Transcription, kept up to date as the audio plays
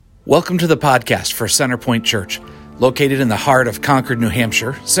Welcome to the podcast for Centerpoint Church. Located in the heart of Concord, New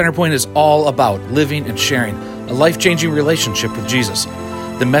Hampshire, Centerpoint is all about living and sharing a life-changing relationship with Jesus.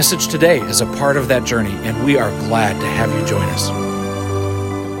 The message today is a part of that journey, and we are glad to have you join us.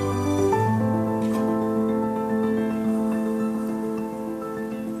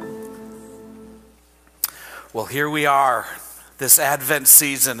 Well, here we are, this Advent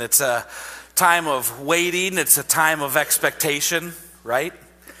season. It's a time of waiting. It's a time of expectation, right?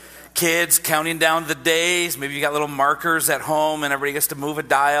 Kids counting down the days. Maybe you got little markers at home and everybody gets to move a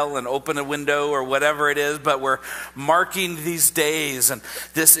dial and open a window or whatever it is, but we're marking these days, and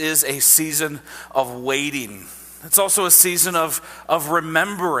this is a season of waiting. It's also a season of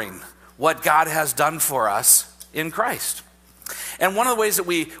remembering what God has done for us in Christ. And one of the ways that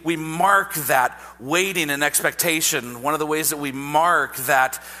we mark that waiting and expectation, one of the ways that we mark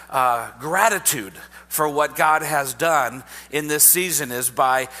that gratitude for what God has done in this season is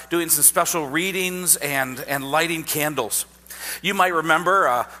by doing some special readings and lighting candles. You might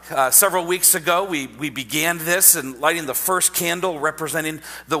remember several weeks ago we began this and lighting the first candle representing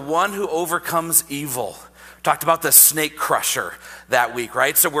the one who overcomes evil. Talked about the snake crusher that week,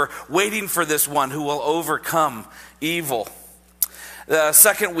 right? So we're waiting for this one who will overcome evil. The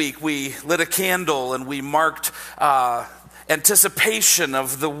second week, we lit a candle and we marked anticipation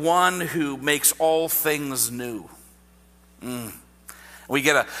of the one who makes all things new. We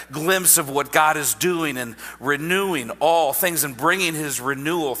get a glimpse of what God is doing and renewing all things and bringing his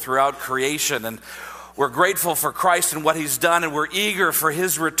renewal throughout creation. And we're grateful for Christ and what he's done, and we're eager for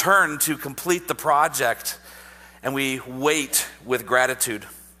his return to complete the project. And we wait with gratitude.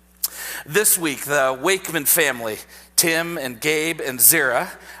 This week, the Wakeman family, Tim and Gabe and Zira,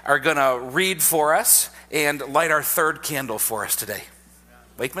 are going to read for us and light our third candle for us today.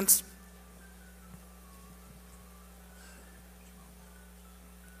 Wakemans?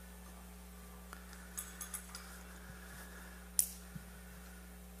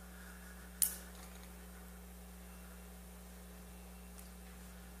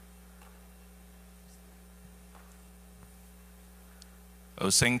 Oh,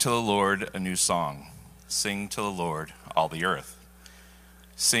 sing to the Lord a new song. Sing to the Lord, all the earth.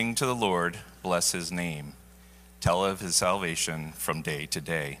 Sing to the Lord, bless his name. Tell of his salvation from day to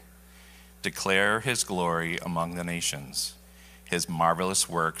day. Declare his glory among the nations, his marvelous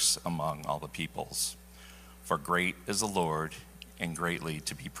works among all the peoples. For great is the Lord, and greatly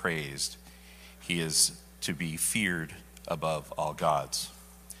to be praised. He is to be feared above all gods.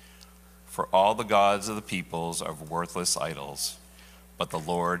 For all the gods of the peoples are worthless idols, but the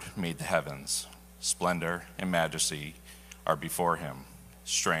Lord made the heavens. Splendor and majesty are before him.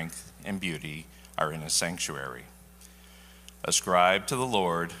 Strength and beauty are in his sanctuary. Ascribe to the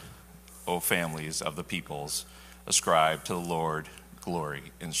Lord, O families of the peoples. Ascribe to the Lord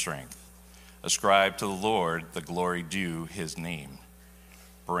glory and strength. Ascribe to the Lord the glory due his name.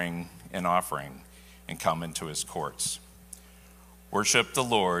 Bring an offering and come into his courts. Worship the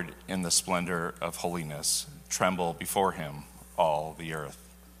Lord in the splendor of holiness. Tremble before him, all the earth.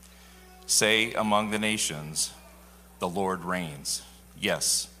 Say among the nations, the Lord reigns.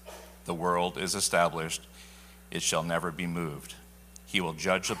 Yes, the world is established. It shall never be moved. He will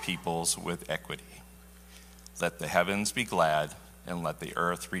judge the peoples with equity. Let the heavens be glad, and let the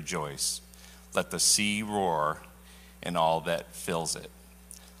earth rejoice. Let the sea roar, and all that fills it.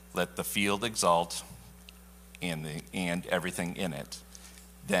 Let the field exult, and everything in it.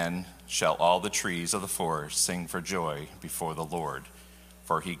 Then shall all the trees of the forest sing for joy before the Lord,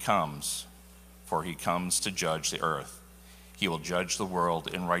 for he comes to judge the earth. He will judge the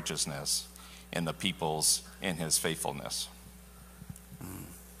world in righteousness, and the peoples in his faithfulness.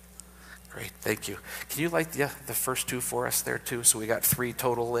 Great, thank you. Can you light the first two for us there too, so we got 3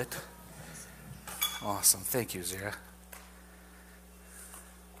 total lit? Awesome, thank you, Zira.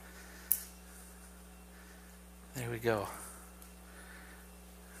 There we go.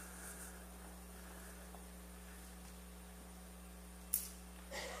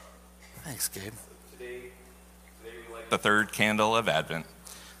 Thanks, Gabe. Today we light the third candle of Advent.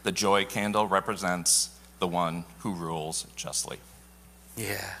 The joy candle represents the one who rules justly.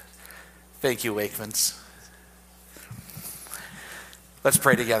 Yeah. Thank you, Wakemans. Let's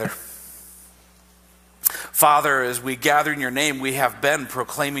pray together. Father, as we gather in your name, we have been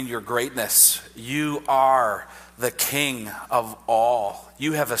proclaiming your greatness. You are the King of all.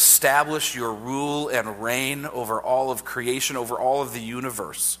 You have established your rule and reign over all of creation, over all of the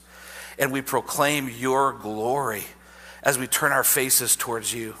universe. And we proclaim your glory as we turn our faces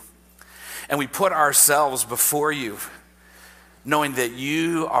towards you. And we put ourselves before you knowing that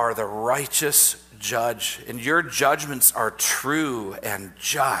you are the righteous judge and your judgments are true and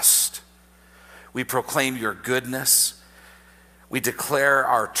just. We proclaim your goodness. We declare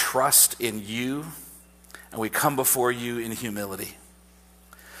our trust in you, and we come before you in humility.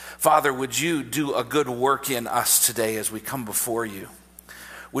 Father, would you do a good work in us today as we come before you?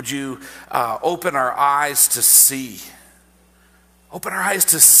 Would you open our eyes to see? Open our eyes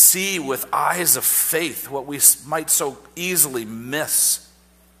to see with eyes of faith what we might so easily miss.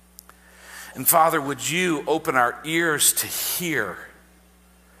 And Father, would you open our ears to hear,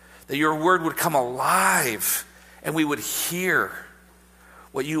 that your word would come alive and we would hear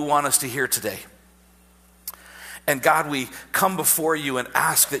what you want us to hear today. And God, we come before you and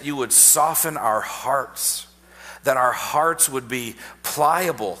ask that you would soften our hearts, that our hearts would be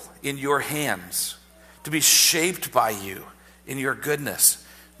pliable in your hands, to be shaped by you in your goodness,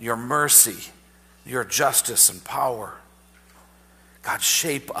 your mercy, your justice and power. God,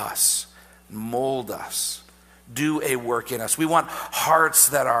 shape us, mold us, do a work in us. We want hearts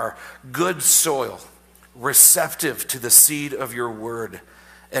that are good soil, receptive to the seed of your word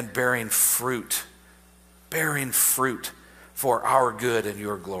and bearing fruit for our good and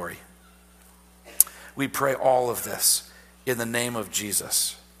your glory. We pray all of this in the name of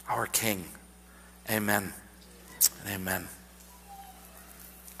Jesus, our King. Amen and amen.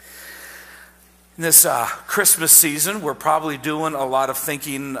 In this Christmas season, we're probably doing a lot of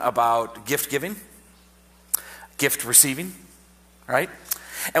thinking about gift giving, gift receiving, right?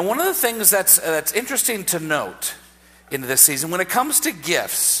 And one of the things that's interesting to note in this season, when it comes to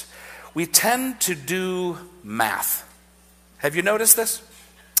gifts, we tend to do math. Have you noticed this?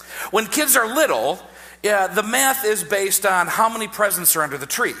 When kids are little, the math is based on how many presents are under the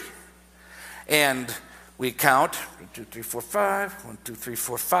tree. And we count 1, 2, 3, 4, 5, 1, 2, 3,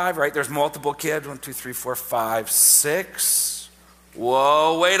 4, 5, right? There's multiple kids, 1, 2, 3, 4, 5, 6.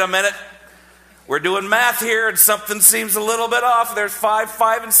 Whoa, wait a minute. We're doing math here and something seems a little bit off. There's 5,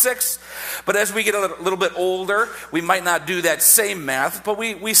 5, and 6. But as we get a little bit older, we might not do that same math, but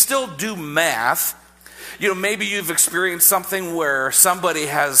we still do math. You know, maybe you've experienced something where somebody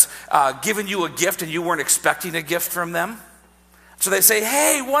has given you a gift and you weren't expecting a gift from them. So they say,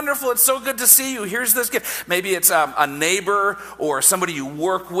 hey, wonderful, it's so good to see you. Here's this gift. Maybe it's a neighbor or somebody you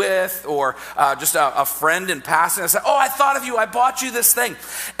work with or just a friend in passing. I say, oh, I thought of you. I bought you this thing.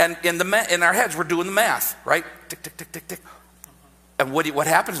 And in our heads, we're doing the math, right? Tick, tick, tick, tick, tick. And what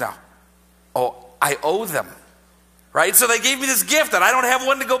happens now? Oh, I owe them, right? So they gave me this gift and I don't have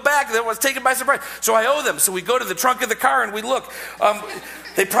one to go back. That was taken by surprise. So I owe them. So we go to the trunk of the car and we look.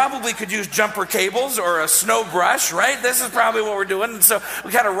 They probably could use jumper cables or a snow brush, right? This is probably what we're doing. And so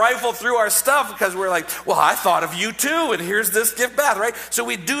we kind of rifle through our stuff because we're like, well, I thought of you too, and here's this gift back, right? So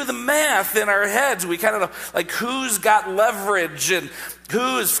we do the math in our heads. We kind of like who's got leverage and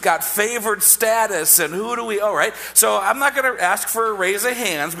who's got favored status and who do we owe, right? So I'm not going to ask for a raise of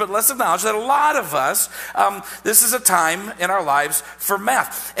hands, but let's acknowledge that a lot of us, this is a time in our lives for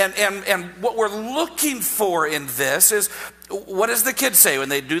math. And what we're looking for in this is, what does the kids say when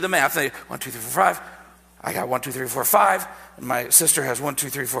they do the math? They 1, 2, 3, 4, 5. I got 1, 2, 3, 4, 5. And my sister has 1, 2,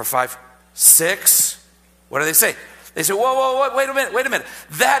 3, 4, 5, 6. What do they say? They say, whoa, wait a minute.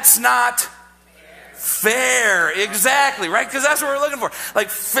 That's not fair. Exactly, right? Because that's what we're looking for. Like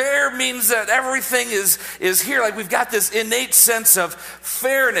fair means that everything is here. Like we've got this innate sense of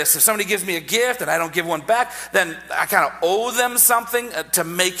fairness. If somebody gives me a gift and I don't give one back, then I kind of owe them something to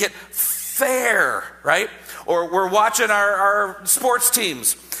make it fair, right? Or we're watching our sports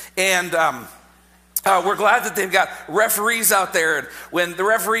teams and we're glad that they've got referees out there. And when the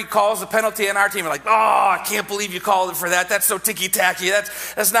referee calls a penalty on our team, we're like, oh, I can't believe you called it for that. That's so ticky-tacky.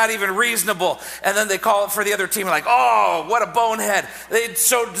 That's not even reasonable. And then they call it for the other team. We're like, oh, what a bonehead. They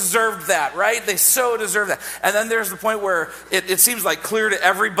so deserved that, right? They so deserve that. And then there's the point where it seems like clear to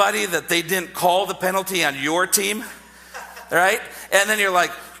everybody that they didn't call the penalty on your team, right? And then you're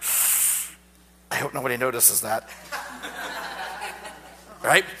like, I hope nobody notices that.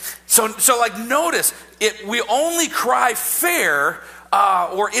 Right? So like notice, we only cry fair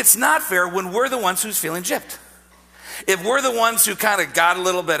or it's not fair when we're the ones who's feeling gypped. If we're the ones who kind of got a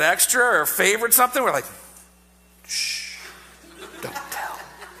little bit extra or favored something, we're like, shh, don't tell.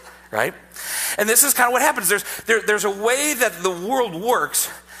 Right? And this is kind of what happens. There's a way that the world works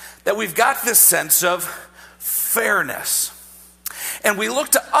that we've got this sense of fairness. And we look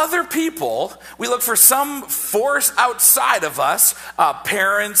to other people, we look for some force outside of us,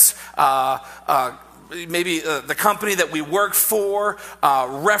 parents, maybe the company that we work for,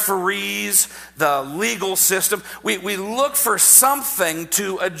 referees, the legal system. We look for something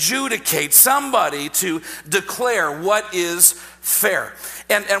to adjudicate, somebody to declare what is fair.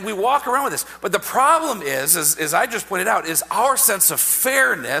 And we walk around with this. But the problem is, as I just pointed out, is our sense of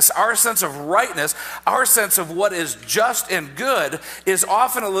fairness, our sense of rightness, our sense of what is just and good is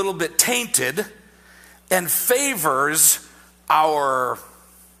often a little bit tainted and favors our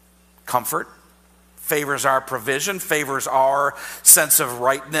comfort, favors our provision, favors our sense of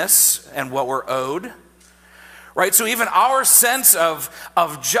rightness and what we're owed. Right? So even our sense of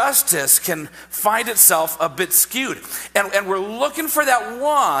justice can find itself a bit skewed. And we're looking for that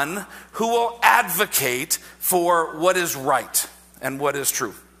one who will advocate for what is right and what is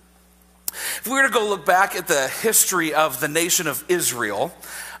true. If we were to go look back at the history of the nation of Israel,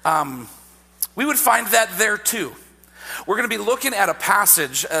 we would find that there too. We're going to be looking at a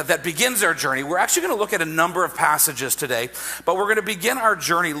passage that begins our journey. We're actually going to look at a number of passages today, but we're going to begin our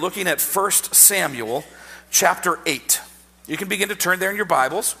journey looking at 1 Samuel chapter 8. You can begin to turn there in your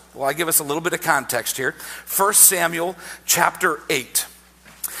Bibles while I give us a little bit of context here. 1 Samuel chapter 8.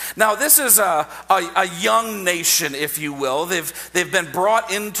 Now, this is a young nation, if you will. They've been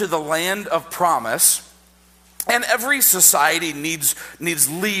brought into the land of promise. And every society needs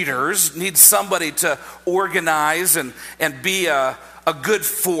leaders, needs somebody to organize and be a good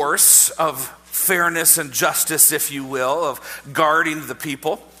force of fairness and justice, if you will, of guarding the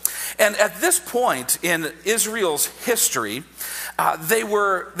people. And at this point in Israel's history, they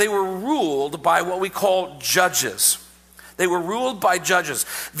were ruled by what we call judges. They were ruled by judges.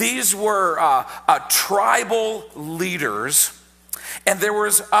 These were tribal leaders, and there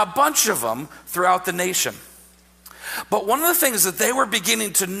was a bunch of them throughout the nation. But one of the things that they were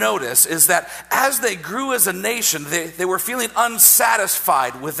beginning to notice is that as they grew as a nation, they were feeling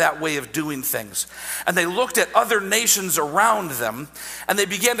unsatisfied with that way of doing things. And they looked at other nations around them, and they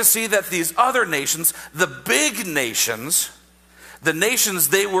began to see that these other nations, the big nations, the nations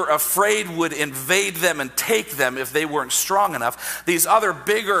they were afraid would invade them and take them if they weren't strong enough, these other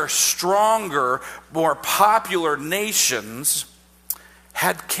bigger, stronger, more popular nations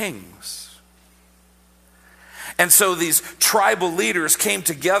had kings. And so these tribal leaders came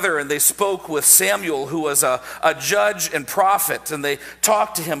together and they spoke with Samuel, who was a judge and prophet, and they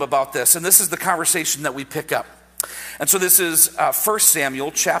talked to him about this. And this is the conversation that we pick up. And so this is 1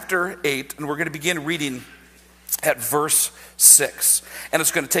 Samuel chapter 8, and we're going to begin reading at verse 6. And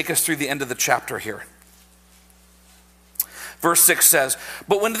it's going to take us through the end of the chapter here. Verse 6 says,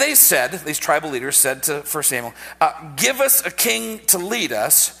 "But when they said," these tribal leaders said to 1 Samuel, "Give us a king to lead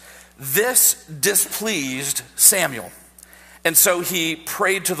us," this displeased Samuel. And so he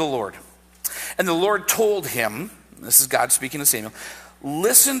prayed to the Lord. And the Lord told him, this is God speaking to Samuel,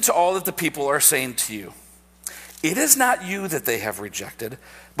 "Listen to all that the people are saying to you. It is not you that they have rejected,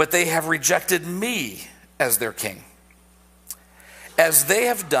 but they have rejected me as their king, as they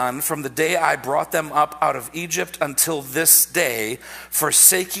have done from the day I brought them up out of Egypt until this day,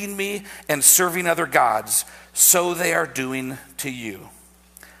 forsaking me and serving other gods, so they are doing to you.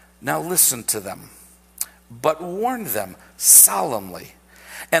 Now listen to them, but warn them solemnly,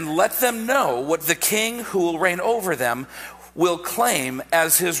 and let them know what the king who will reign over them will claim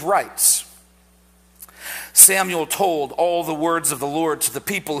as his rights." Samuel told all the words of the Lord to the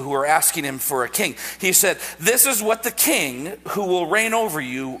people who were asking him for a king. He said, "This is what the king who will reign over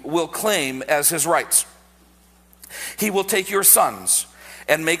you will claim as his rights. He will take your sons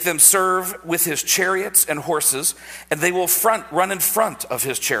and make them serve with his chariots and horses, and they will run in front of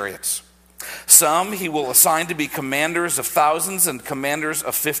his chariots. Some he will assign to be commanders of thousands and commanders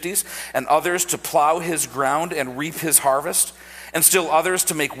of 50s, and others to plow his ground and reap his harvest, and still others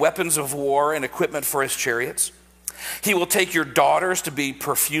to make weapons of war and equipment for his chariots. He will take your daughters to be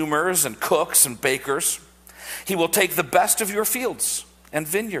perfumers and cooks and bakers. He will take the best of your fields and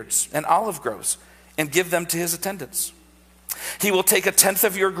vineyards and olive groves and give them to his attendants. He will take 1/10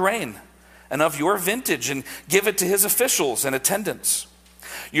 of your grain and of your vintage and give it to his officials and attendants.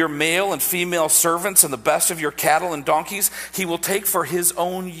 Your male and female servants and the best of your cattle and donkeys he will take for his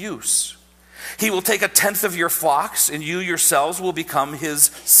own use. He will take 1/10 of your flocks, and you yourselves will become his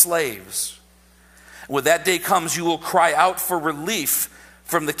slaves. When that day comes, you will cry out for relief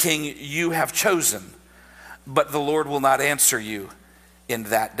from the king you have chosen, but the Lord will not answer you in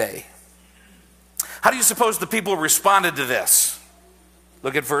that day." How do you suppose the people responded to this?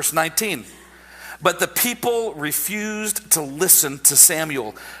 Look at verse 19. "But the people refused to listen to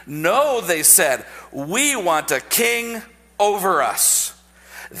Samuel. 'No,' they said, 'we want a king over us.'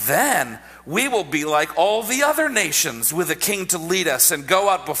 Then we will be like all the other nations, with a king to lead us and go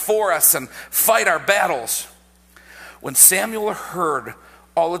out before us and fight our battles." When Samuel heard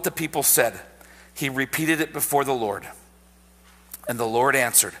all that the people said, he repeated it before the Lord. And the Lord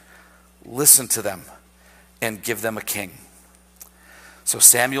answered, "Listen to them and give them a king." So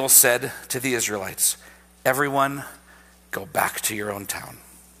Samuel said to the Israelites, "Everyone, go back to your own town."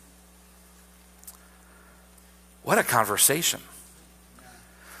 What a conversation.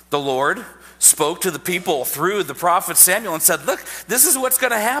 The Lord spoke to the people through the prophet Samuel and said, "Look, this is what's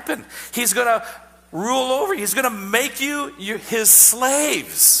going to happen. He's going to rule over you. He's going to make you his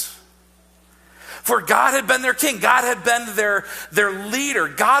slaves." For God had been their king. God had been their leader.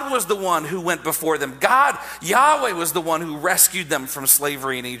 God was the one who went before them. Yahweh was the one who rescued them from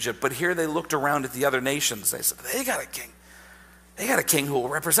slavery in Egypt. But here they looked around at the other nations. They said, they got a king. They got a king who will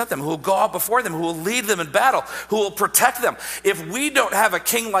represent them, who will go out before them, who will lead them in battle, who will protect them. If we don't have a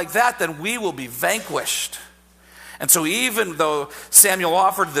king like that, then we will be vanquished. And so even though Samuel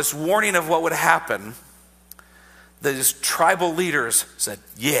offered this warning of what would happen, these tribal leaders said,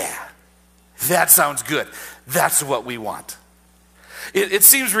 "Yeah, that sounds good. That's what we want." It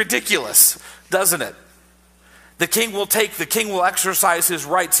seems ridiculous, doesn't it? The king will exercise his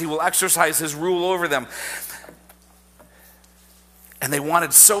rights. He will exercise his rule over them. And they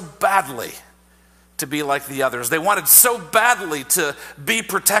wanted so badly to be like the others. They wanted so badly to be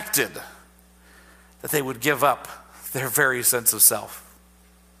protected that they would give up their very sense of self.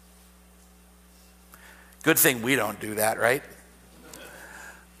 Good thing we don't do that, right?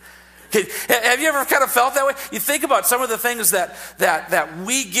 Have you ever kind of felt that way? You think about some of the things that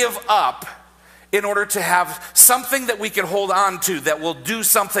we give up in order to have something that we can hold on to that will do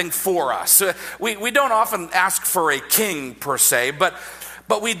something for us. We don't often ask for a king per se,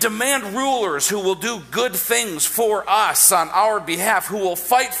 but we demand rulers who will do good things for us on our behalf, who will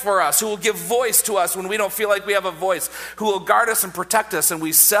fight for us, who will give voice to us when we don't feel like we have a voice, who will guard us and protect us, and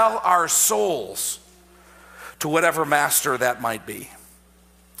we sell our souls to whatever master that might be.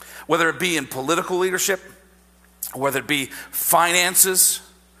 Whether it be in political leadership, whether it be finances,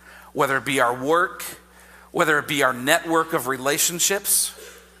 whether it be our work, whether it be our network of relationships,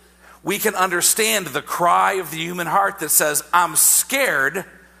 we can understand the cry of the human heart that says, "I'm scared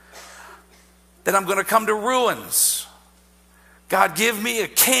that I'm going to come to ruins. God, give me a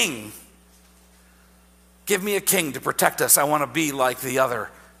king. Give me a king to protect us. I want to be like the other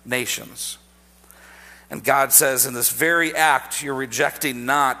nations." And God says, in this very act, you're rejecting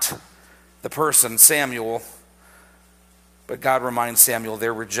not the person, Samuel, but God reminds Samuel,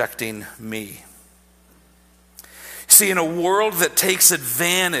 they're rejecting me. See, in a world that takes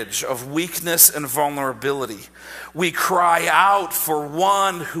advantage of weakness and vulnerability, we cry out for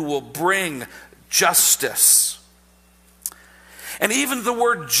one who will bring justice. And even the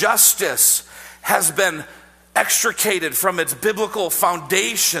word justice has been extricated from its biblical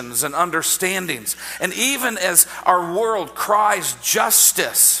foundations and understandings. And even as our world cries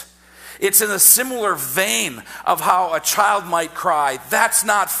justice, it's in a similar vein of how a child might cry, "That's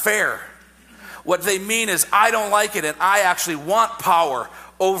not fair." What they mean is, I don't like it and I actually want power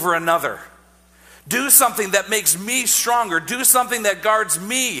over another. Do something that makes me stronger. Do something that guards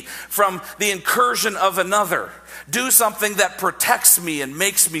me from the incursion of another. Do something that protects me and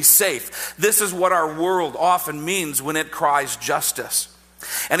makes me safe. This is what our world often means when it cries justice.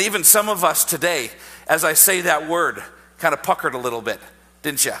 And even some of us today, as I say that word, kind of puckered a little bit,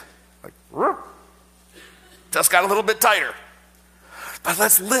 didn't you? Like, just got a little bit tighter. But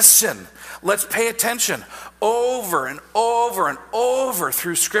let's listen. Let's pay attention. Over and over and over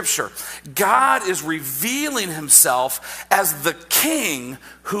through Scripture, God is revealing himself as the king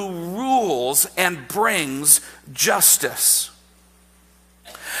who rules and brings justice.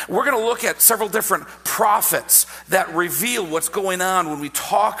 We're going to look at several different prophets that reveal what's going on when we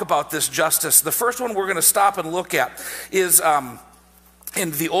talk about this justice. The first one we're going to stop and look at is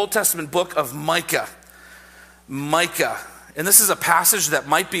in the Old Testament book of Micah. Micah. And this is a passage that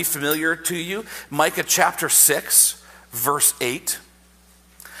might be familiar to you. Micah chapter 6, verse 8.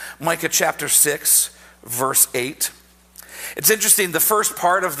 Micah chapter 6, verse 8. It's interesting, the first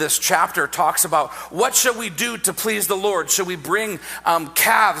part of this chapter talks about what shall we do to please the Lord? Shall we bring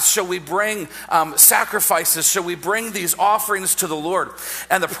calves? Shall we bring sacrifices? Shall we bring these offerings to the Lord?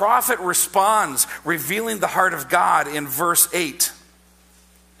 And the prophet responds, revealing the heart of God in verse 8.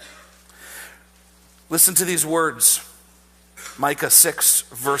 Listen to these words. Micah 6,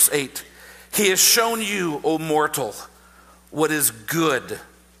 verse 8. He has shown you, O mortal, what is good.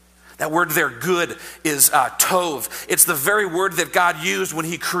 That word there, good, is tov. It's the very word that God used when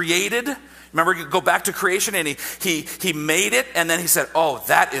he created. Remember, go back to creation, and he made it, and then he said, oh,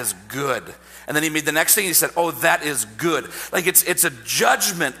 that is good. And then he made the next thing, and he said, oh, that is good. Like it's a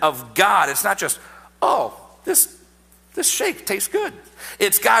judgment of God. It's not just, oh, this shake tastes good.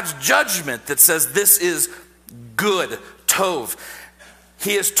 It's God's judgment that says this is good, tov.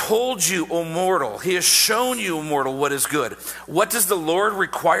 He has told you, O mortal, he has shown you, O mortal, what is good. What does the Lord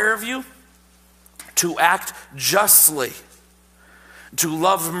require of you? To act justly, to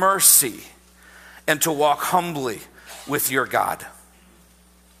love mercy, and to walk humbly with your God.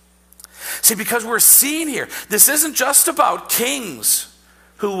 See, because we're seeing here, this isn't just about kings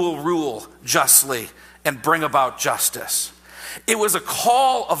who will rule justly and bring about justice. It was a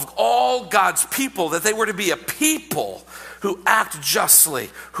call of all God's people that they were to be a people who act justly,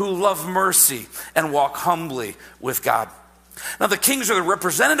 who love mercy, and walk humbly with God. Now, the kings are the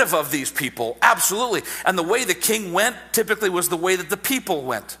representative of these people, absolutely. And the way the king went typically was the way that the people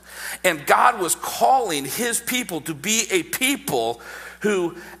went. And God was calling his people to be a people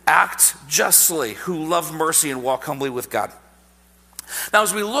who act justly, who love mercy, and walk humbly with God. Now,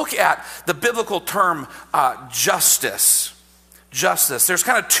 as we look at the biblical term justice, there's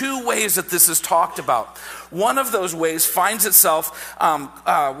kind of two ways that this is talked about. One of those ways finds itself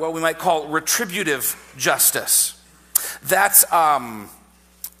what we might call retributive justice. That's kind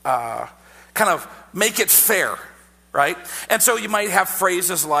of make it fair, right? And so you might have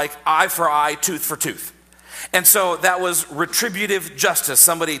phrases like eye for eye, tooth for tooth. And so that was retributive justice.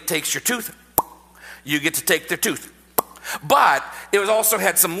 Somebody takes your tooth, you get to take their tooth. But it was also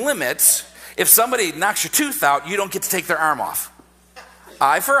had some limits. If somebody knocks your tooth out, you don't get to take their arm off.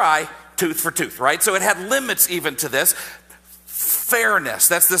 Eye for eye, tooth for tooth, right? So it had limits even to this. Fairness,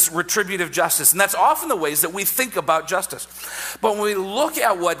 that's this retributive justice. And that's often the ways that we think about justice. But when we look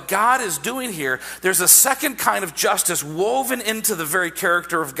at what God is doing here, there's a second kind of justice woven into the very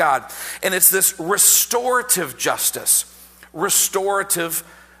character of God. And it's this restorative justice. Restorative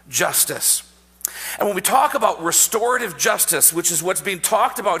justice. And when we talk about restorative justice, which is what's being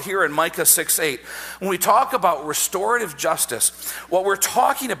talked about here in Micah 6:8, when we talk about restorative justice, what we're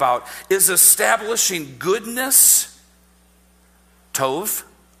talking about is establishing goodness, tov,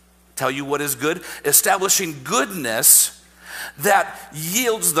 tell you what is good, establishing goodness that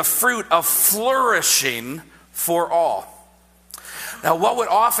yields the fruit of flourishing for all. Now, what would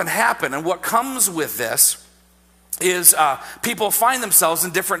often happen, and what comes with this, is people find themselves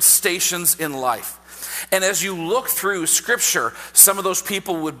in different stations in life. And as you look through Scripture, some of those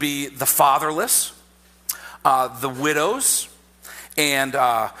people would be the fatherless, the widows, and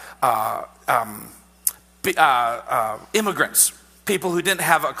immigrants, people who didn't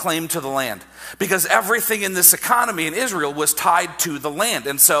have a claim to the land. Because everything in this economy in Israel was tied to the land.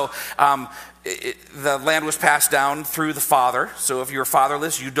 And so the land was passed down through the father. So if you're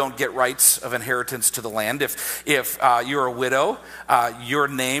fatherless, you don't get rights of inheritance to the land. If you're a widow, your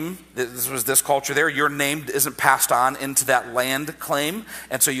name, this was this culture there, your name isn't passed on into that land claim,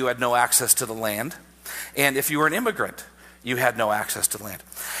 and so you had no access to the land. And if you were an immigrant, you had no access to the land.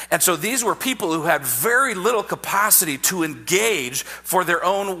 And so these were people who had very little capacity to engage for their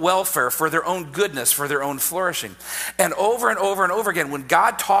own welfare, for their own goodness, for their own flourishing. And over and over and over again, when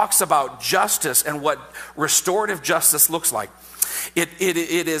God talks about justice and what restorative justice looks like, it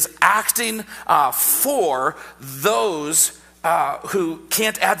is acting for those who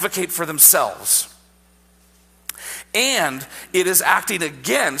can't advocate for themselves. And it is acting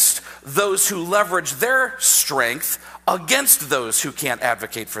against those who leverage their strength against those who can't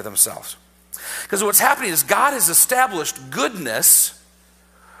advocate for themselves. Because what's happening is God has established goodness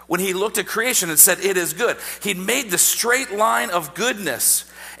when he looked at creation and said it is good. He made the straight line of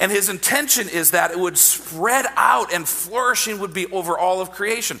goodness. And his intention is that it would spread out and flourishing would be over all of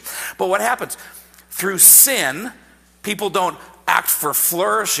creation. But what happens? Through sin, people don't act for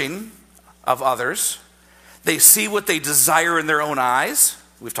flourishing of others. They see what they desire in their own eyes.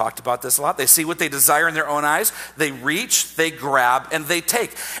 We've talked about this a lot. They see what they desire in their own eyes. They reach, they grab, and they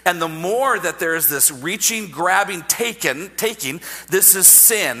take. And the more that there is this reaching, grabbing, taking, this is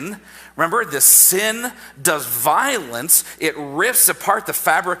sin. Remember, this sin does violence. It rips apart the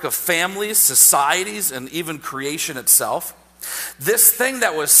fabric of families, societies, and even creation itself. This thing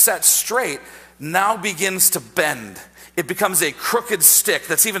that was set straight now begins to bend. It becomes a crooked stick.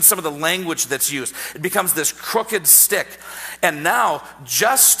 That's even some of the language that's used. It becomes this crooked stick. And now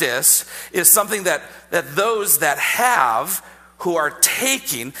justice is something that those that have, who are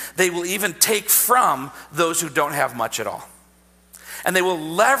taking, they will even take from those who don't have much at all. And they will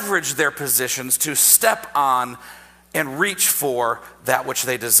leverage their positions to step on and reach for that which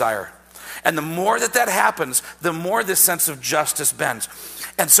they desire. And the more that happens, the more this sense of justice bends.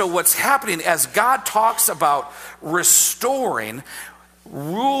 And so what's happening as God talks about restoring,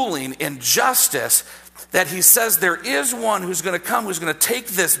 ruling in justice, that he says there is one who's going to come, who's going to take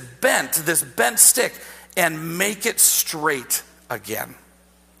this bent stick and make it straight again.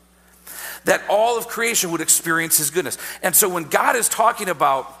 That all of creation would experience his goodness. And so when God is talking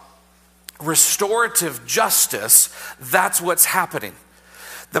about restorative justice, that's what's happening.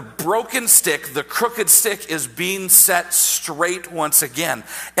 The broken stick, the crooked stick is being set straight once again.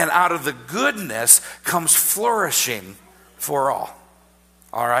 And out of the goodness comes flourishing for all.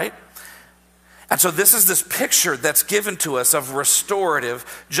 All right? And so this is this picture that's given to us of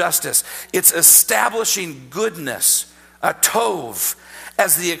restorative justice. It's establishing goodness, a tov,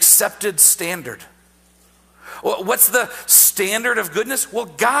 as the accepted standard. What's the standard of goodness? Well,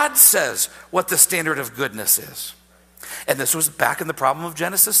 God says what the standard of goodness is. And this was back in the problem of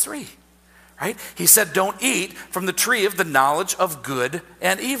Genesis 3, right? He said, don't eat from the tree of the knowledge of good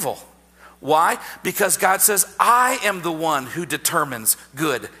and evil. Why? Because God says, I am the one who determines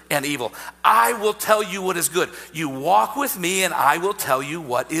good and evil. I will tell you what is good. You walk with me and I will tell you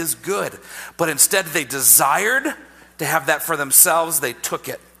what is good. But instead they desired to have that for themselves. They took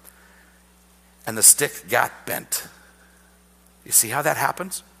it. And the stick got bent. You see how that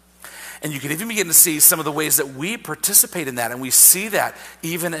happens? And you can even begin to see some of the ways that we participate in that. And we see that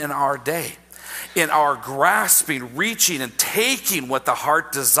even in our day. In our grasping, reaching, and taking what the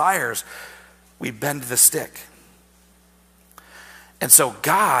heart desires, we bend the stick. And so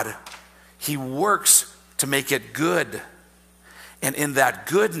God, he works to make it good. And in that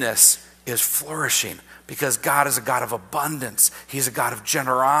goodness is flourishing. Because God is a God of abundance. He's a God of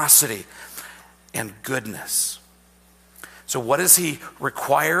generosity and goodness. So what does he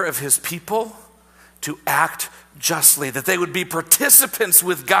require of his people? To act justly, that they would be participants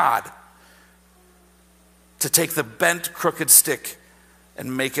with God, to take the bent, crooked stick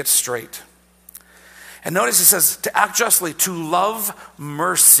and make it straight. And notice he says to act justly, to love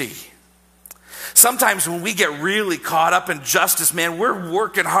mercy. Sometimes when we get really caught up in justice, man, we're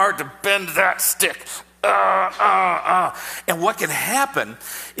working hard to bend that stick. And what can happen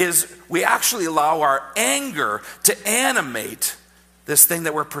is we actually allow our anger to animate this thing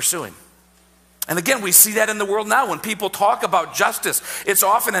that we're pursuing. And again, we see that in the world now. When people talk about justice, it's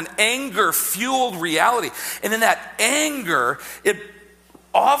often an anger-fueled reality. And in that anger, it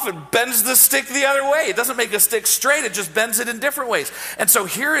often bends the stick the other way. It doesn't make a stick straight, it just bends it in different ways. And so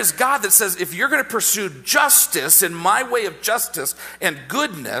here is God that says, if you're going to pursue justice in my way of justice and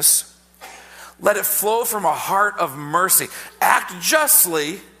goodness, let it flow from a heart of mercy. Act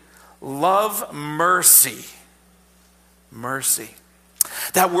justly, love mercy. Mercy.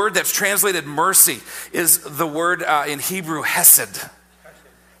 That word that's translated mercy is the word in Hebrew hesed.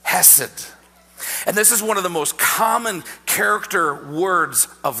 Hesed. And this is one of the most common character words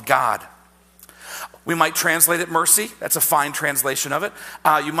of God. We might translate it mercy. That's a fine translation of it.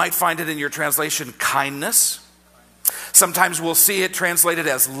 You might find it in your translation kindness. Sometimes we'll see it translated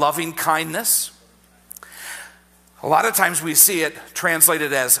as loving kindness. A lot of times we see it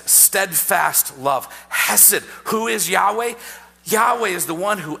translated as steadfast love. Hesed. Who is Yahweh? Yahweh is the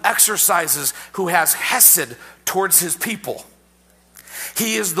one who exercises, who has hesed towards his people.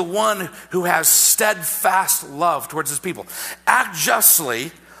 He is the one who has steadfast love towards his people. Act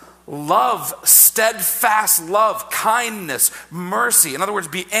justly, love, steadfast love, kindness, mercy. In other words,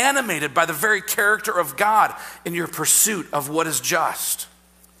 be animated by the very character of God in your pursuit of what is just.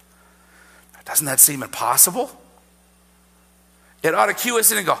 Doesn't that seem impossible? It ought to cue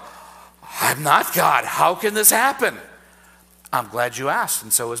us in and go, I'm not God. How can this happen? I'm glad you asked,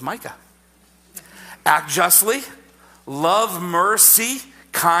 and so is Micah. Act justly, love mercy,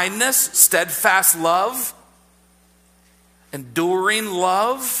 kindness, steadfast love, enduring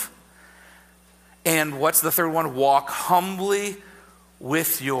love, and what's the third one? Walk humbly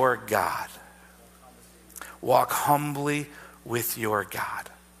with your God. Walk humbly with your God.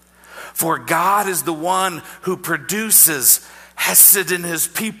 For God is the one who produces hesed in his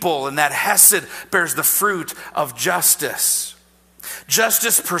people, and that hesed bears the fruit of justice.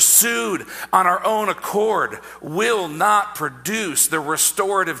 Justice pursued on our own accord will not produce the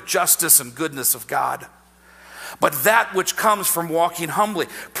restorative justice and goodness of God. But that which comes from walking humbly,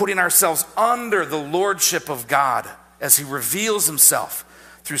 putting ourselves under the lordship of God as he reveals himself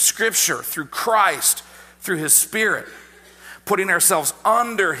through Scripture, through Christ, through his Spirit, putting ourselves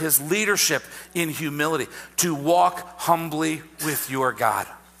under his leadership in humility, to walk humbly with your God.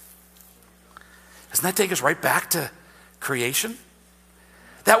 Doesn't that take us right back to creation?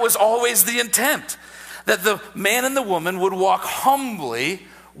 That was always the intent. that the man and the woman would walk humbly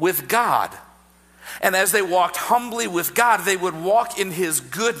with God. And as they walked humbly with God, they would walk in his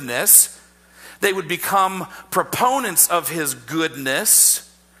goodness. They would become proponents of his goodness.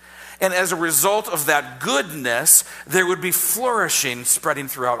 And as a result of that goodness, there would be flourishing spreading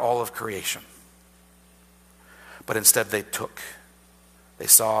throughout all of creation. But instead they took, they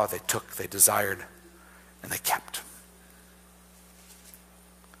saw, they took, they desired, and they kept.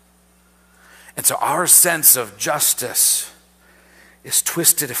 And so our sense of justice is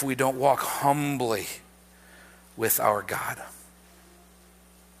twisted if we don't walk humbly with our God.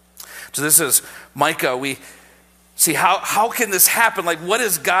 So this is Micah. We see how can this happen? Like, what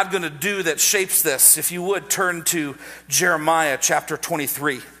is God going to do that shapes this? If you would, turn to Jeremiah chapter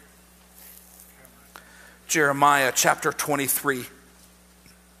 23. Jeremiah chapter 23.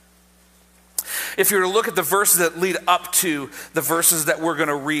 If you were to look at the verses that lead up to the verses that we're going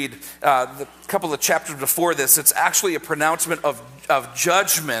to read, the couple of chapters before this, it's actually a pronouncement of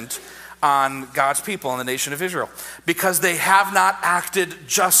judgment on God's people and the nation of Israel, because they have not acted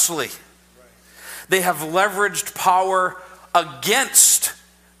justly. They have leveraged power against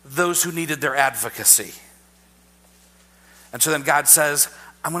those who needed their advocacy. And so then God says,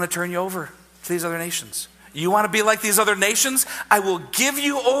 I'm going to turn you over to these other nations. You want to be like these other nations? I will give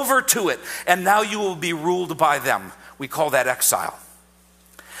you over to it, and now you will be ruled by them. We call that exile.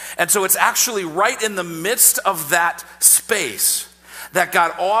 And so it's actually right in the midst of that space that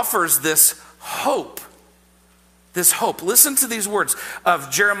God offers this hope. This hope. Listen to these words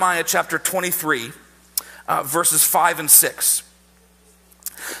of Jeremiah chapter 23, verses 5 and 6.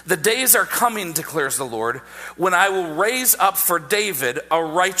 The days are coming, declares the Lord, when I will raise up for David a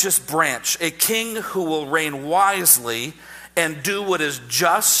righteous branch, a king who will reign wisely and do what is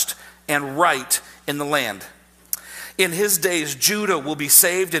just and right in the land. In his days, Judah will be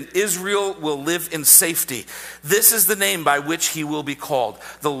saved and Israel will live in safety. This is the name by which he will be called,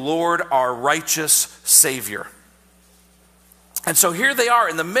 the Lord our righteous Savior. And so here they are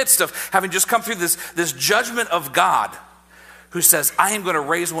in the midst of having just come through this judgment of God, who says, I am going to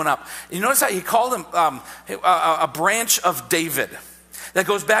raise one up. You notice how he called him a branch of David. That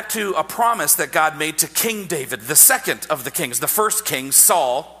goes back to a promise that God made to King David, the second of the kings. The first king,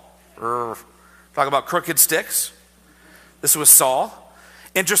 Saul. Talk about crooked sticks. This was Saul.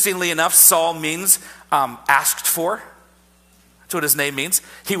 Interestingly enough, Saul means asked for. That's what his name means.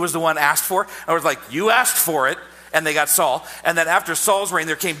 He was the one asked for. I was like, you asked for it, and they got Saul. And then after Saul's reign,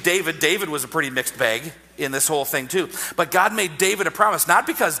 there came David. David was a pretty mixed bag in this whole thing too. But God made David a promise, not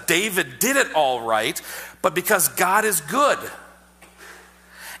because David did it all right, but because God is good.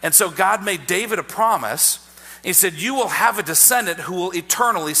 And so God made David a promise. He said, you will have a descendant who will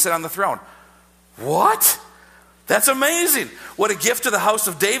eternally sit on the throne. What? That's amazing. What a gift to the house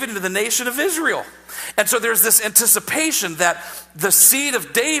of David and to the nation of Israel. And so there's this anticipation that the seed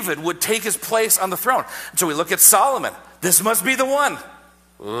of David would take his place on the throne. And so we look at Solomon. This must be the one.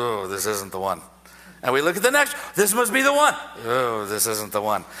 Oh, this isn't the one. And we look at the next. This must be the one. Oh, this isn't the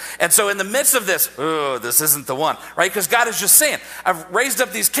one. And so in the midst of this, oh, this isn't the one, right? Because God is just saying, I've raised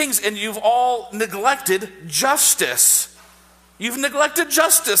up these kings and you've all neglected justice. You've neglected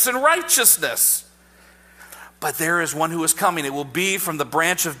justice and righteousness. But there is one who is coming. It will be from the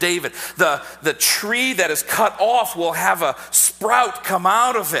branch of David. The tree that is cut off will have a sprout come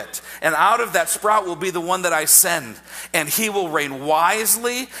out of it. And out of that sprout will be the one that I send. And he will reign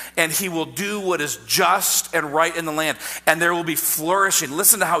wisely, and he will do what is just and right in the land. And there will be flourishing.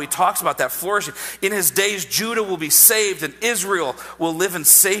 Listen to how he talks about that flourishing. In his days, Judah will be saved, and Israel will live in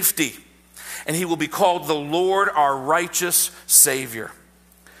safety. And he will be called the Lord our righteous Savior.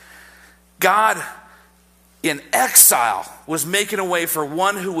 God, in exile, was making a way for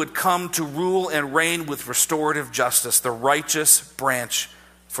one who would come to rule and reign with restorative justice, the righteous branch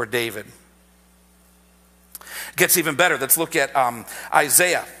for David. It gets even better. Let's look at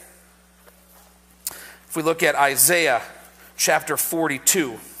Isaiah. If we look at Isaiah chapter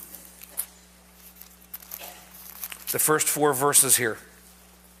 42, the first 4 verses here.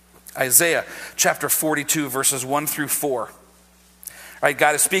 Isaiah chapter 42, verses 1 through 4. All right,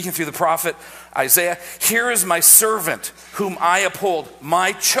 God is speaking through the prophet Isaiah. Here is my servant whom I uphold,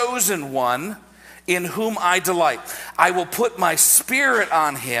 my chosen one in whom I delight. I will put my spirit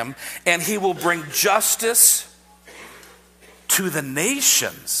on him, and he will bring justice to the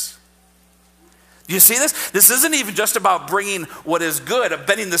nations. Do you see this? This isn't even just about bringing what is good, of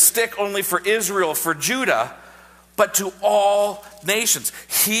bending the stick only for Israel, for Judah, but to all nations.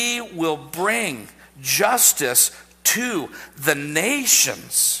 He will bring justice to the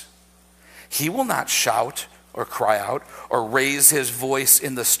nations. He will not shout or cry out or raise his voice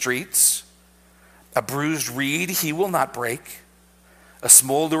in the streets, A bruised reed he will not break. A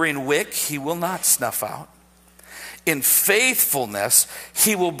smoldering wick he will not snuff out. In faithfulness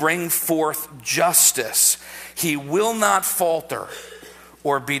he will bring forth justice. He will not falter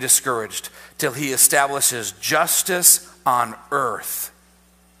or be discouraged till he establishes justice on earth.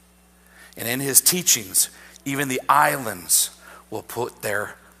 And in his teachings, even the islands will put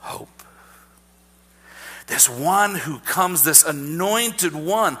their hope. This one who comes, this anointed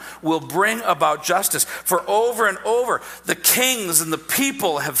one, will bring about justice. For over and over, the kings and the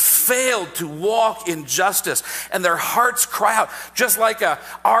people have failed to walk in justice. And their hearts cry out, just like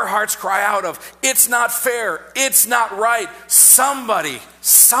our hearts cry out of, it's not fair, it's not right. Somebody,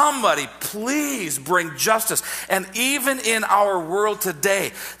 please bring justice. And even in our world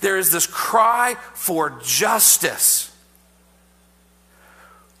today, there is this cry for justice.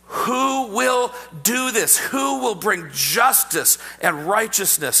 Who will do this? Who will bring justice and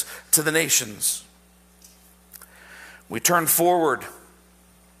righteousness to the nations? We turn forward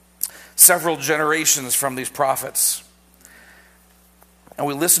several generations from these prophets, and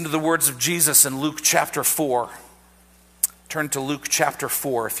we listen to the words of Jesus in Luke chapter 4. Turn to Luke chapter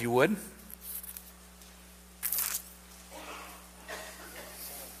 4, if you would.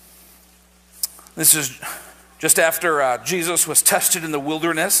 This is just after Jesus was tested in the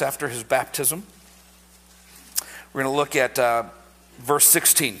wilderness after his baptism. We're going to look at verse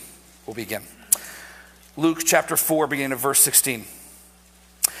 16. We'll begin. Luke chapter 4, beginning of verse 16.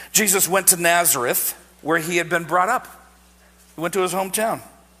 Jesus went to Nazareth, where he had been brought up. He went to his hometown.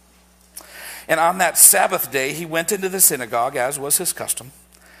 And on that Sabbath day, he went into the synagogue, as was his custom,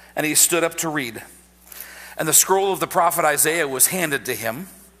 and he stood up to read. And the scroll of the prophet Isaiah was handed to him.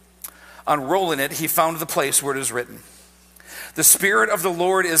 Unrolling it, he found the place where it is written, "The Spirit of the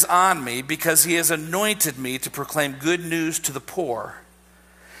Lord is on me, because he has anointed me to proclaim good news to the poor.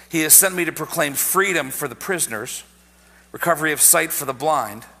 He has sent me to proclaim freedom for the prisoners, recovery of sight for the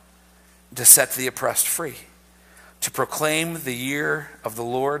blind, to set the oppressed free, to proclaim the year of the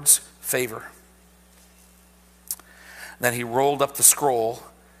Lord's favor." Then he rolled up the scroll,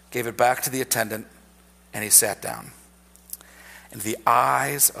 gave it back to the attendant, and he sat down. And the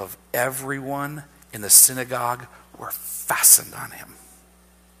eyes of everyone in the synagogue were fastened on him.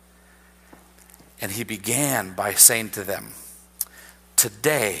 And he began by saying to them,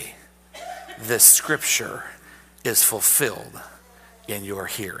 "Today, this scripture is fulfilled in your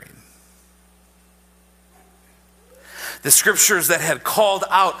hearing." The scriptures that had called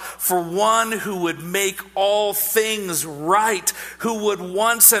out for one who would make all things right, who would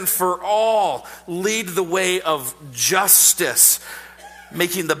once and for all lead the way of justice,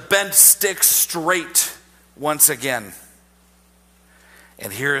 making the bent stick straight once again.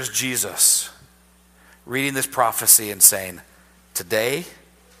 And here is Jesus reading this prophecy and saying, today,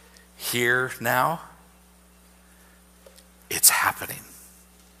 here, now, it's happening.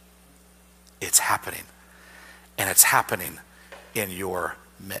 It's happening. And it's happening in your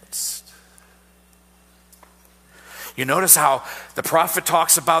midst. You notice how the prophet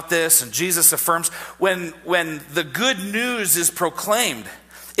talks about this and Jesus affirms when the good news is proclaimed,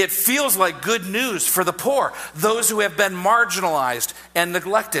 it feels like good news for the poor, those who have been marginalized and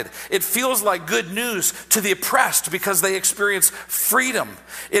neglected. It feels like good news to the oppressed because they experience freedom.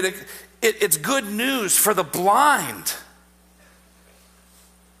 It's good news for the blind,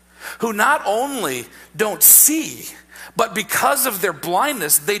 who not only don't see, but because of their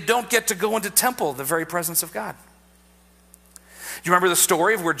blindness, they don't get to go into temple, the very presence of God. Do you remember the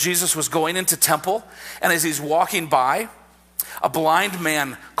story of where Jesus was going into temple, and as he's walking by, a blind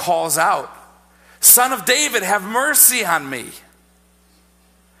man calls out, "Son of David, have mercy on me."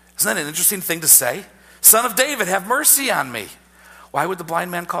 Isn't that an interesting thing to say? "Son of David, have mercy on me." Why would the blind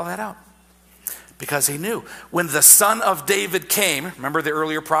man call that out? Because he knew when the Son of David came, remember the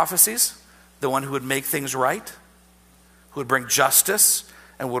earlier prophecies? The one who would make things right, who would bring justice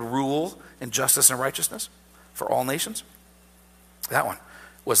and would rule in justice and righteousness for all nations. That one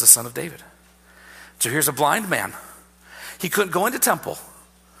was the Son of David. So here's a blind man. He couldn't go into temple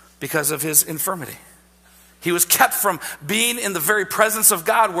because of his infirmity. He was kept from being in the very presence of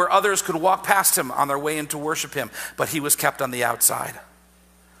God where others could walk past him on their way in to worship him, but he was kept on the outside.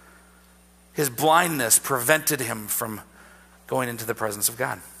 His blindness prevented him from going into the presence of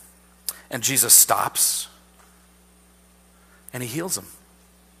God. And Jesus stops and he heals him.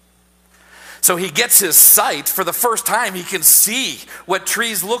 So he gets his sight for the first time. He can see what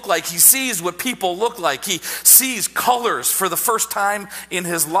trees look like. He sees what people look like. He sees colors for the first time in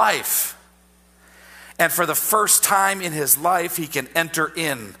his life. And for the first time in his life, he can enter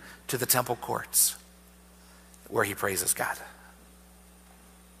in to the temple courts where he praises God.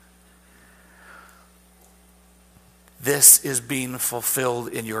 This is being fulfilled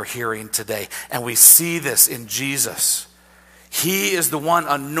in your hearing today. And we see this in Jesus. He is the one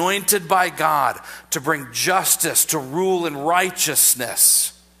anointed by God to bring justice, to rule in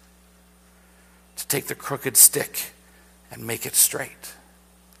righteousness, to take the crooked stick and make it straight.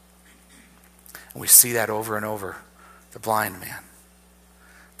 And we see that over and over. The blind man,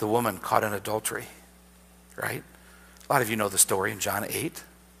 the woman caught in adultery, right? A lot of you know the story in John 8.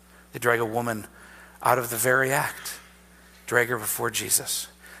 They drag a woman out of the very act, drag her before Jesus.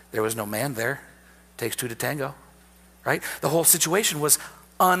 There was no man there. Takes two to tango, right? The whole situation was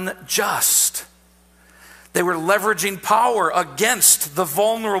unjust. They were leveraging power against the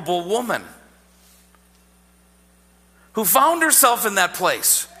vulnerable woman who found herself in that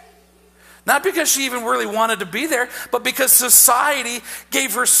place. Not because she even really wanted to be there, but because society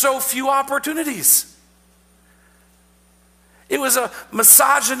gave her so few opportunities. It was a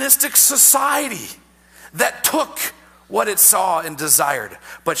misogynistic society that took what it saw and desired.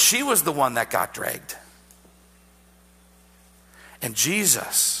 But she was the one that got dragged. And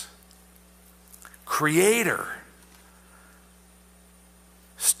Jesus, Creator,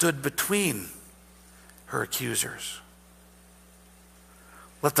 stood between her accusers.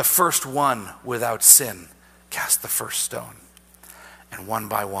 Let the first one without sin cast the first stone. And one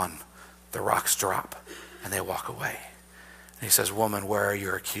by one, the rocks drop and they walk away. And he says, woman, where are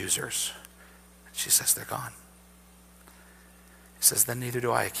your accusers? And she says, they're gone. He says, then neither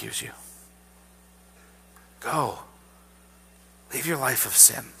do I accuse you. Go. Live your life of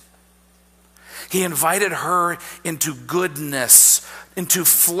sin. He invited her into goodness, into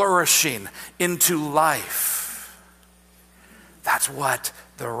flourishing, into life. That's what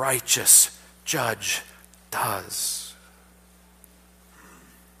the righteous judge does.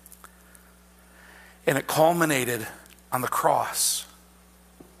 And it culminated on the cross,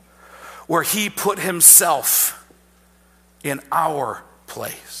 where he put himself in our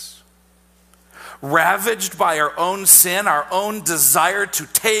place. Ravaged by our own sin, our own desire to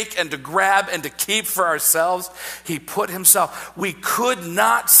take and to grab and to keep for ourselves, he put himself. We could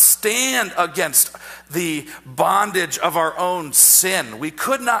not stand against the bondage of our own sin. We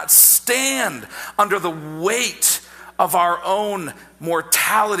could not stand under the weight of our own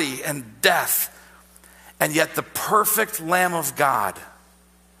mortality and death. And yet the perfect Lamb of God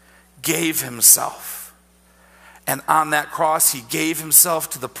gave himself. And on that cross, he gave himself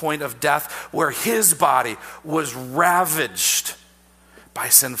to the point of death where his body was ravaged by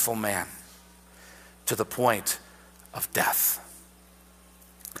sinful man to the point of death.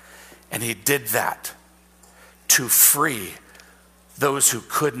 And he did that to free those who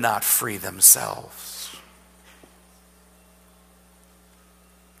could not free themselves.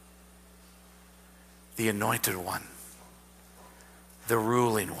 The anointed one, the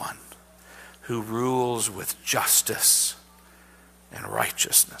ruling one, who rules with justice and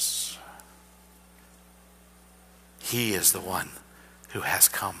righteousness. He is the one who has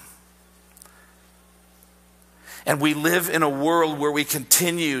come. And we live in a world where we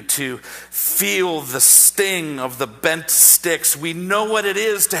continue to feel the sting of the bent sticks. We know what it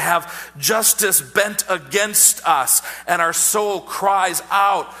is to have justice bent against us. And our soul cries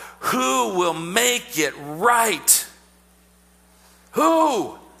out, who will make it right?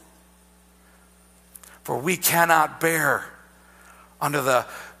 Who? For we cannot bear under the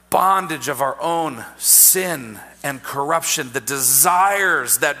bondage of our own sin and corruption, the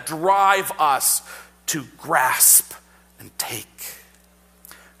desires that drive us to grasp and take.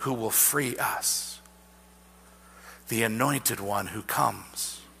 Who will free us? The anointed one who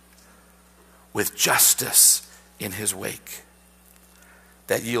comes with justice in his wake,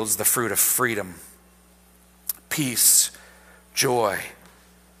 that yields the fruit of freedom, peace, joy,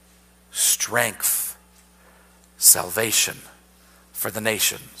 strength, salvation for the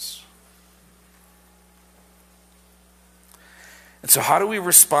nations. And so how do we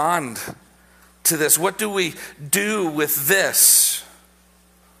respond to this? What do we do with this?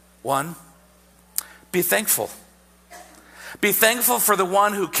 One, be thankful. Be thankful for the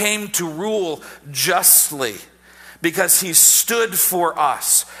one who came to rule justly, because he stood for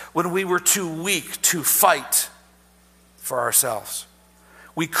us when we were too weak to fight for ourselves.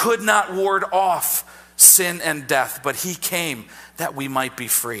 We could not ward off sin and death, but he came that we might be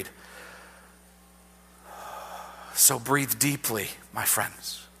freed. So breathe deeply, my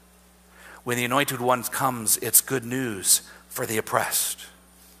friends. When the anointed one comes, it's good news for the oppressed.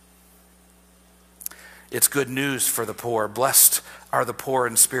 It's good news for the poor. Blessed are the poor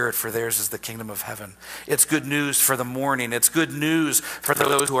in spirit, for theirs is the kingdom of heaven. It's good news for the mourning. It's good news for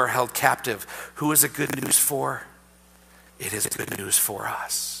those who are held captive. Who is it good news for? It is good news for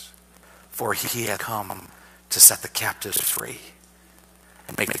us. For he had come to set the captives free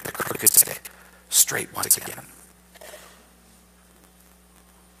and make the crooked straight once again.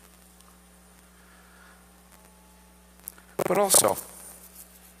 But also,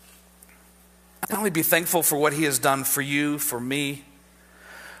 not only be thankful for what he has done for you, for me,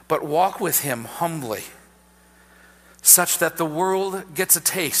 but walk with him humbly, such that the world gets a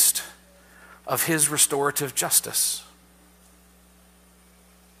taste of his restorative justice.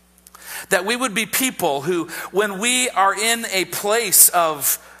 That we would be people who, when we are in a place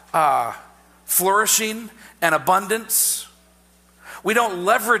of flourishing and abundance, we don't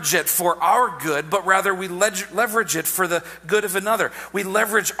leverage it for our good, but rather we leverage it for the good of another. We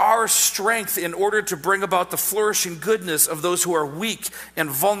leverage our strength in order to bring about the flourishing goodness of those who are weak and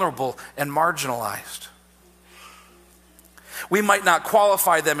vulnerable and marginalized. We might not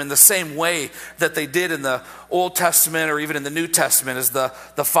qualify them in the same way that they did in the Old Testament or even in the New Testament as the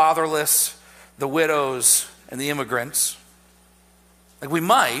fatherless, the widows, and the immigrants. Like we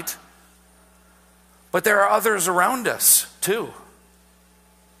might, but there are others around us too,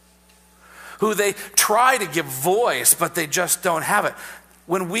 who they try to give voice, but they just don't have it.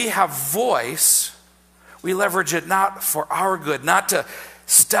 When we have voice, we leverage it not for our good, not to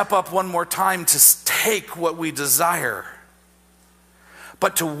step up one more time to take what we desire,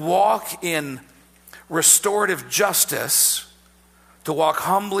 but to walk in restorative justice, to walk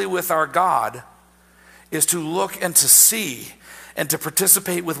humbly with our God, is to look and to see and to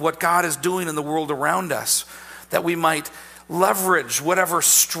participate with what God is doing in the world around us, that we might leverage whatever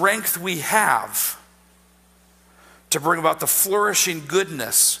strength we have to bring about the flourishing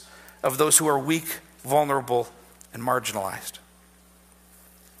goodness of those who are weak, vulnerable, and marginalized.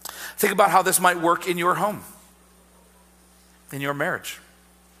 Think about how this might work in your home, in your marriage.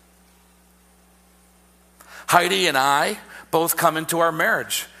 Heidi and I both come into our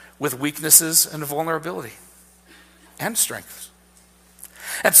marriage with weaknesses and vulnerability and strengths.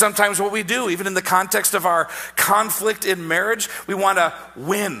 And sometimes what we do, even in the context of our conflict in marriage, we want to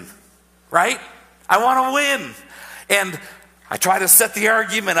win, right? I want to win. And I try to set the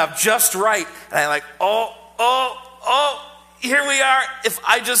argument up just right. And I'm like, here we are. If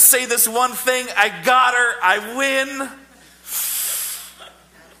I just say this one thing, I got her, I win.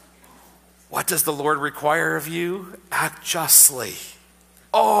 What does the Lord require of you? Act justly.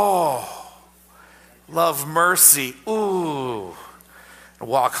 Oh, love mercy. Ooh.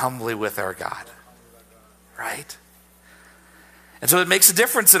 Walk humbly with our God. Right? And so it makes a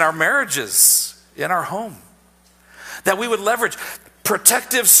difference in our marriages, in our home. That we would leverage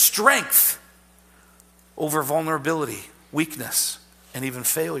protective strength over vulnerability, weakness, and even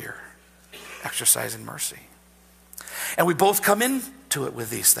failure. Exercising mercy. And we both come into it with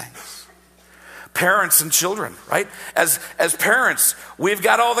these things. Parents and children, right? As parents, we've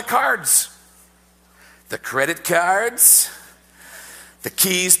got all the cards. The credit cards, the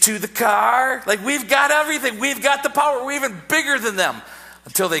keys to the car. Like we've got everything. We've got the power. We're even bigger than them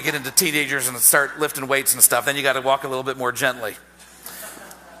until they get into teenagers and start lifting weights and stuff. Then you got to walk a little bit more gently.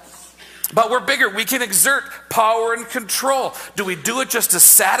 But we're bigger. We can exert power and control. Do we do it just to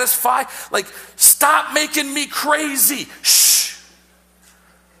satisfy? Like, stop making me crazy. Shh.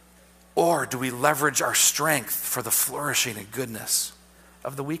 Or do we leverage our strength for the flourishing and goodness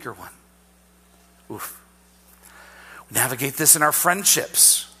of the weaker one? Oof. We navigate this in our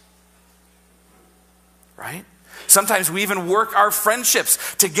friendships. Right? Sometimes we even work our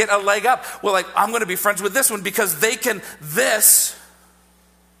friendships to get a leg up. Well, like, I'm going to be friends with this one because they can this.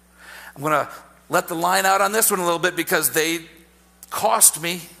 I'm going to let the line out on this one a little bit because they cost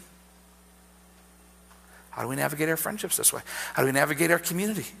me. How do we navigate our friendships this way? How do we navigate our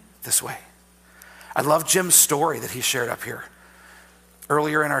community this way? I love Jim's story that he shared up here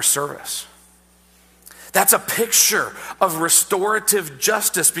earlier in our service. That's a picture of restorative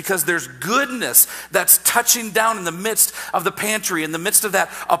justice because there's goodness that's touching down in the midst of the pantry, in the midst of that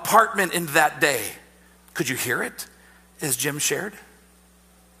apartment in that day. Could you hear it as Jim shared?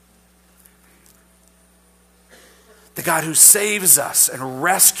 The God who saves us and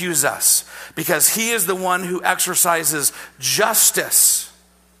rescues us because he is the one who exercises justice.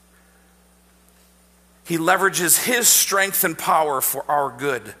 He leverages his strength and power for our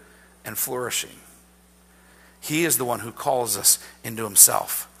good and flourishing. He is the one who calls us into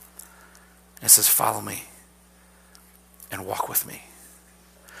himself and says, follow me and walk with me.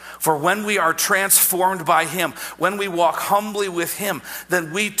 For when we are transformed by him, when we walk humbly with him,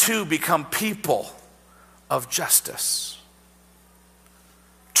 then we too become people of justice.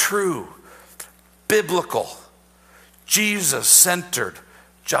 True, biblical, Jesus-centered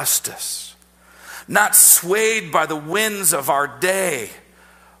justice. Not swayed by the winds of our day,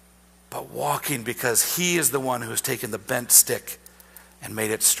 but walking because he is the one who has taken the bent stick and made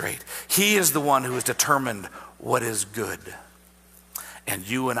it straight. He is the one who has determined what is good. And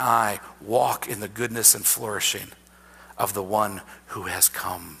you and I walk in the goodness and flourishing of the one who has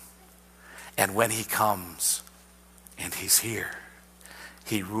come. And when he comes, and he's here,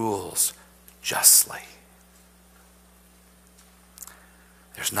 he rules justly.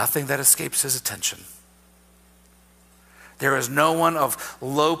 There's nothing that escapes his attention. There is no one of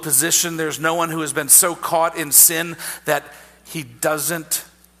low position. There's no one who has been so caught in sin that he doesn't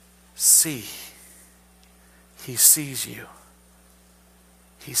see. He sees you.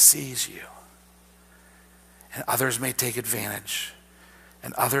 He sees you. And others may take advantage,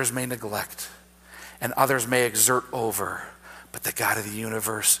 and others may neglect, and others may exert over, but the God of the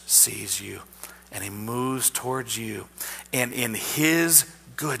universe sees you, and he moves towards you, and in his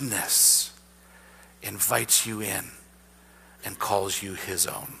goodness invites you in and calls you his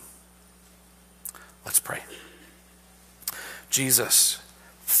own. Let's pray. Jesus,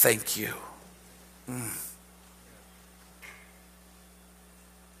 thank you.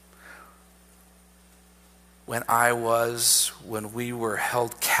 When we were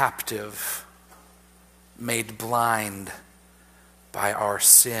held captive, made blind by our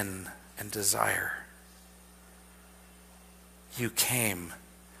sin and desire, you came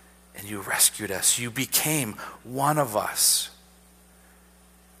and you rescued us. You became one of us,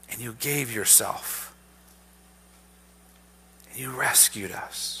 and you gave yourself. And you rescued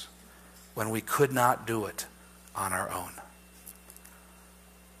us when we could not do it on our own.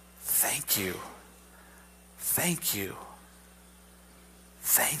 Thank you. Thank you.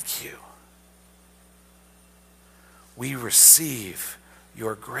 Thank you. We receive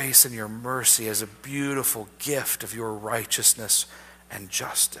your grace and your mercy as a beautiful gift of your righteousness and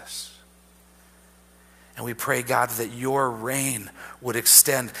justice. And we pray, God, that your reign would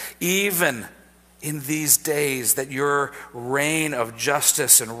extend even in these days, that your reign of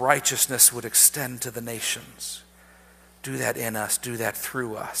justice and righteousness would extend to the nations. Do that in us, do that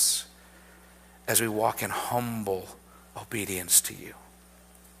through us, as we walk in humble obedience to you.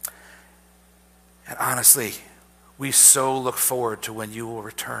 And honestly, we so look forward to when you will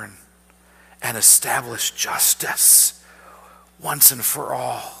return and establish justice once and for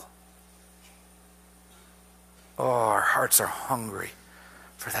all. Oh, our hearts are hungry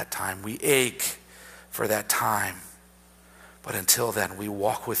for that time. We ache for that time. But until then, we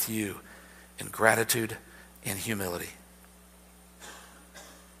walk with you in gratitude and humility.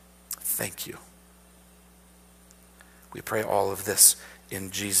 Thank you. We pray all of this in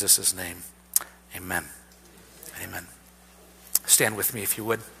Jesus' name. Amen. Amen. Stand with me if you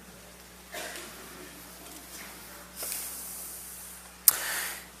would.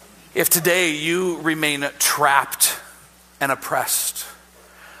 If today you remain trapped and oppressed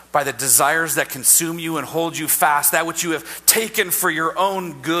by the desires that consume you and hold you fast, that which you have taken for your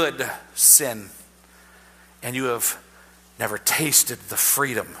own good, sin, and you have never tasted the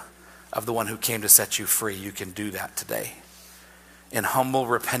freedom of the one who came to set you free, you can do that today. In humble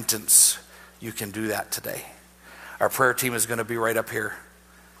repentance, you can do that today. Our prayer team is going to be right up here.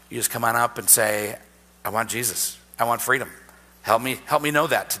 You just come on up and say, I want Jesus. I want freedom. Help me know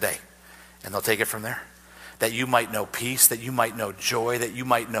that today. And they'll take it from there. That you might know peace, that you might know joy, that you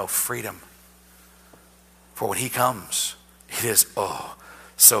might know freedom. For when he comes, it is,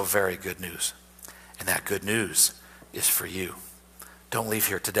 so very good news. And that good news is for you. Don't leave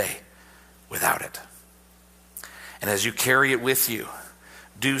here today without it. And as you carry it with you,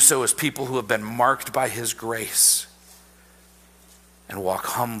 do so as people who have been marked by his grace, and walk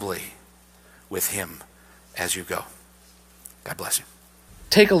humbly with him as you go. God bless you.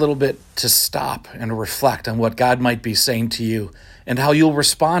 Take a little bit to stop and reflect on what God might be saying to you and how you'll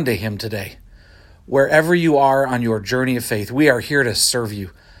respond to him today. Wherever you are on your journey of faith, we are here to serve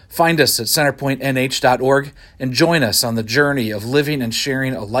you. Find us at centerpointnh.org and join us on the journey of living and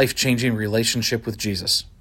sharing a life-changing relationship with Jesus.